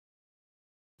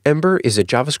Ember is a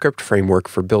JavaScript framework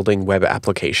for building web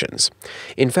applications.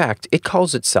 In fact, it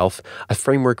calls itself a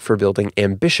framework for building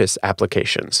ambitious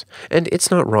applications. And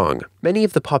it's not wrong. Many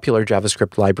of the popular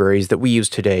JavaScript libraries that we use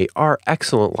today are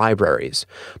excellent libraries,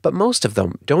 but most of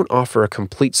them don't offer a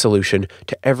complete solution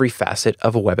to every facet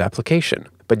of a web application.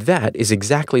 But that is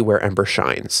exactly where Ember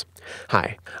shines.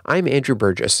 Hi, I'm Andrew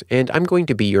Burgess, and I'm going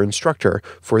to be your instructor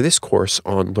for this course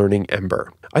on learning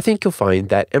Ember. I think you'll find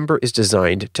that Ember is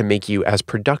designed to make you as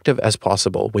productive as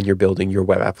possible when you're building your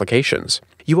web applications.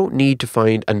 You won't need to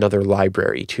find another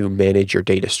library to manage your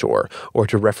data store, or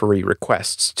to referee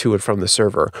requests to and from the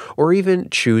server, or even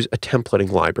choose a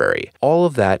templating library. All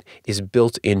of that is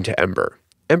built into Ember.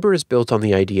 Ember is built on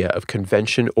the idea of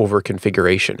convention over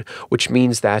configuration, which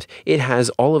means that it has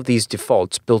all of these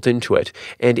defaults built into it,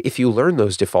 and if you learn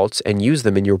those defaults and use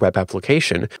them in your web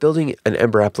application, building an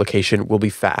Ember application will be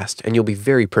fast and you'll be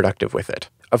very productive with it.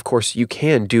 Of course, you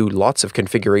can do lots of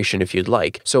configuration if you'd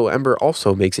like, so Ember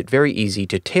also makes it very easy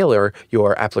to tailor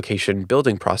your application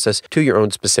building process to your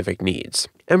own specific needs.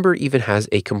 Ember even has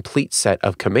a complete set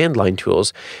of command line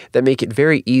tools that make it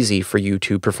very easy for you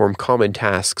to perform common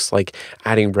tasks like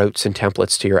adding routes and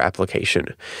templates to your application.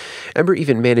 Ember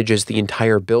even manages the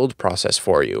entire build process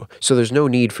for you, so there's no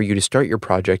need for you to start your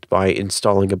project by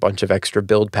installing a bunch of extra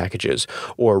build packages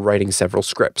or writing several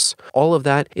scripts. All of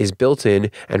that is built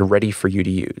in and ready for you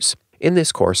to use. In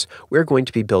this course, we're going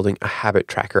to be building a habit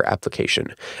tracker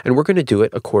application, and we're going to do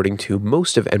it according to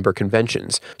most of Ember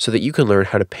conventions so that you can learn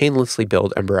how to painlessly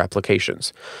build Ember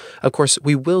applications. Of course,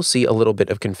 we will see a little bit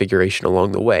of configuration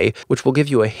along the way, which will give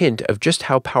you a hint of just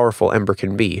how powerful Ember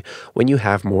can be when you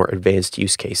have more advanced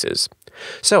use cases.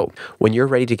 So, when you're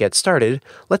ready to get started,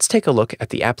 let's take a look at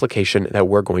the application that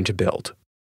we're going to build.